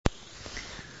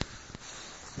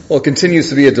Well, it continues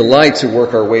to be a delight to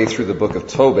work our way through the book of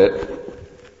Tobit,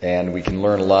 and we can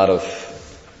learn a lot of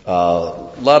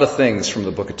things from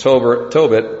the book of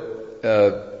Tobit.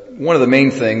 One of the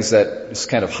main things that is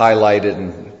kind of highlighted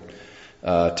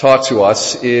and taught to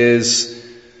us is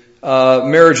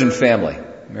marriage and family.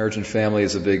 Marriage and family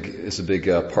is a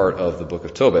big part of the book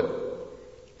of Tobit.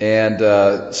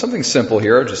 And something simple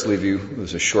here. I'll just leave you.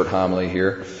 There's a short homily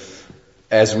here.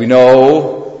 As we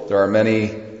know, there are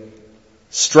many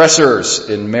stressors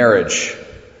in marriage.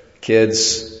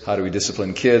 Kids, how do we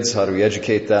discipline kids? How do we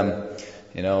educate them?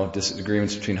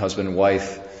 Disagreements between husband and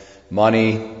wife,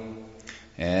 money,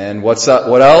 and what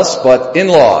else? But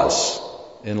in-laws.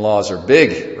 In-laws are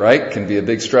big, right? Can be a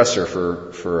big stressor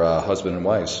for husband and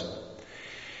wives.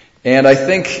 And I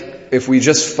think if we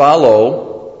just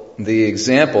follow the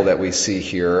example that we see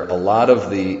here, a lot of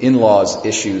the in-laws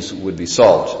issues would be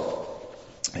solved.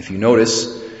 If you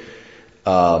notice,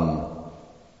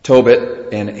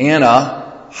 Tobit and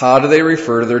Anna, how do they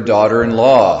refer to their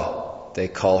daughter-in-law? They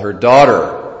call her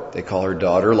daughter. They call her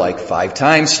daughter like 5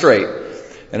 times straight.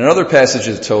 In another passage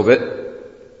of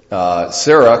Tobit,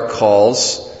 Sarah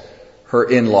calls her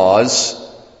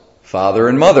in-laws father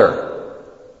and mother.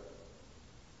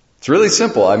 It's really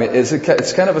simple. I mean,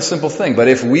 it's kind of a simple thing. But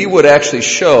if we would actually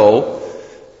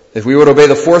if we would obey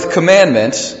the 4th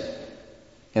commandment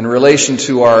in relation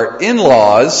to our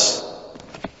in-laws,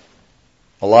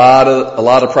 a lot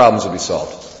of problems would be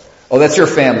solved. Oh, that's your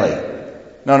family.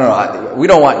 No, we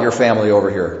don't want your family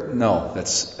over here. No,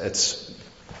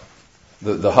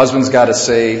 the husband's got to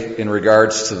say in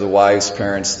regards to the wife's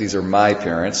parents, these are my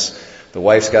parents. The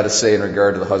wife's got to say in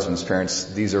regard to the husband's parents,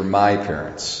 these are my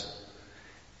parents.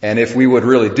 And if we would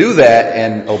really do that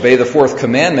and obey the 4th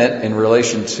commandment in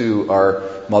relation to our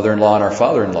mother-in-law and our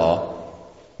father-in-law,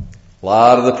 a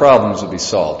lot of the problems would be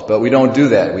solved. But we don't do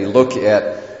that.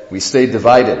 We stay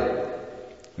divided.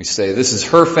 We say, this is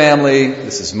her family,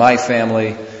 this is my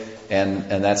family,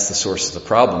 and that's the source of the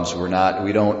problems.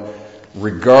 We don't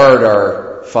regard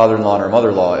our father-in-law and our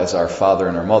mother-in-law as our father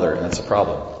and our mother, and that's a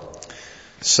problem.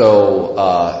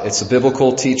 So, it's a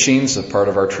biblical teaching, it's a part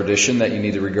of our tradition that you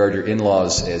need to regard your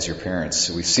in-laws as your parents.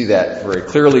 So we see that very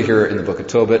clearly here in the book of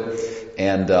Tobit,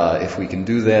 and if we can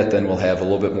do that, then we'll have a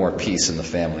little bit more peace in the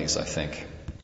families, I think.